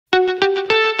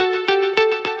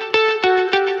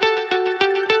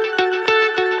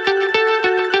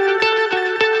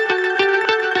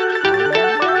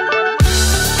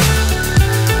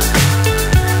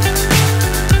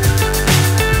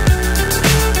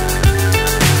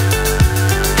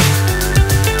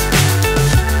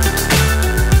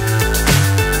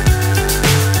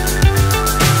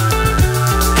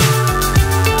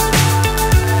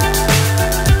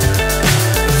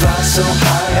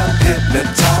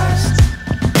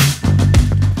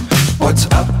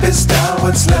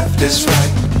what's left is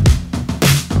right.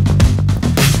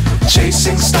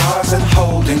 Chasing stars and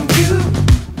holding you.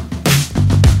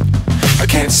 I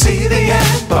can't see the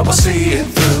end, but we'll see it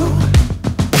through.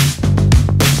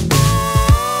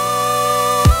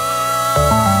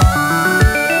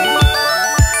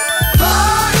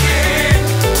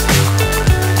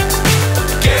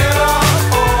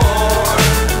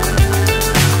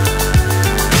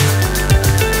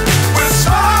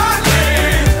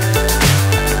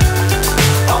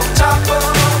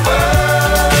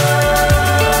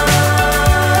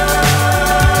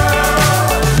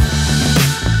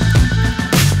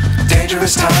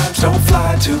 Times don't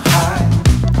fly too high.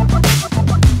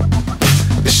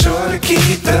 Be sure to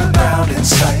keep the ground in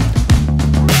sight.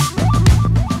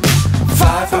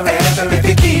 Fly forever if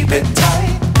you keep it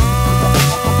tight.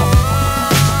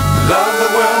 Love the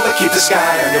world but keep the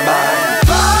sky on your mind.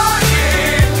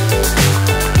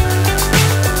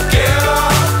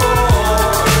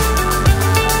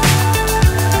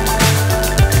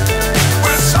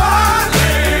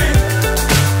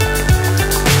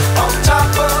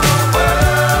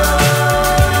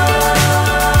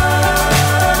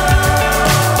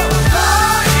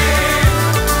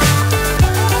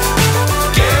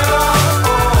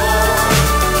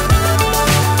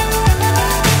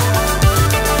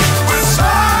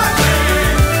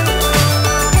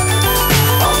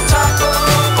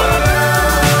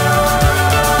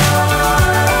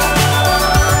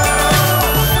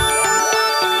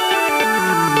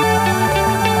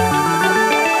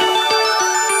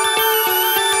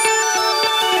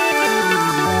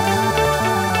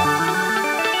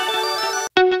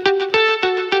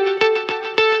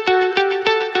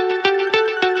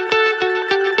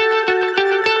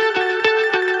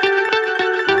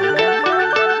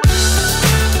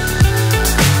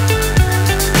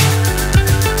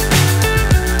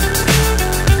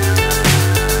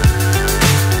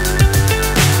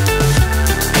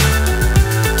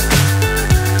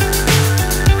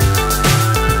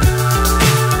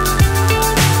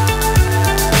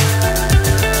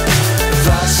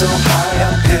 So high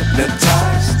I'm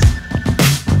hypnotized.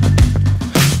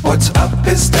 What's up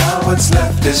is down, what's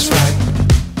left is right.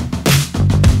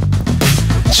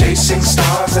 Chasing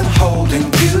stars and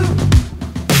holding you.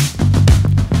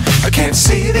 I can't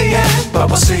see the end, but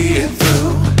we'll see it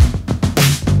through.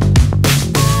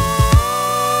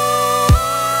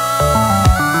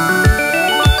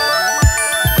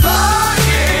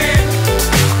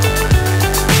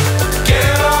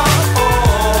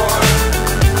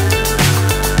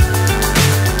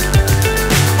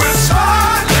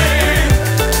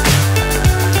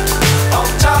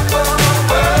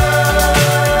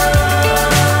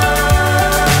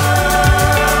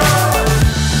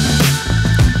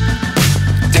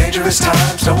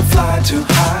 Times don't fly too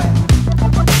high.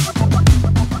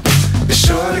 Be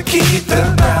sure to keep the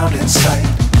ground in sight.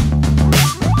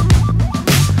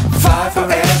 Fly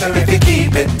forever if you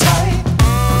keep it tight.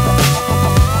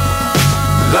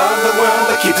 Love the world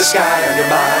but keep the sky on your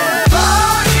mind.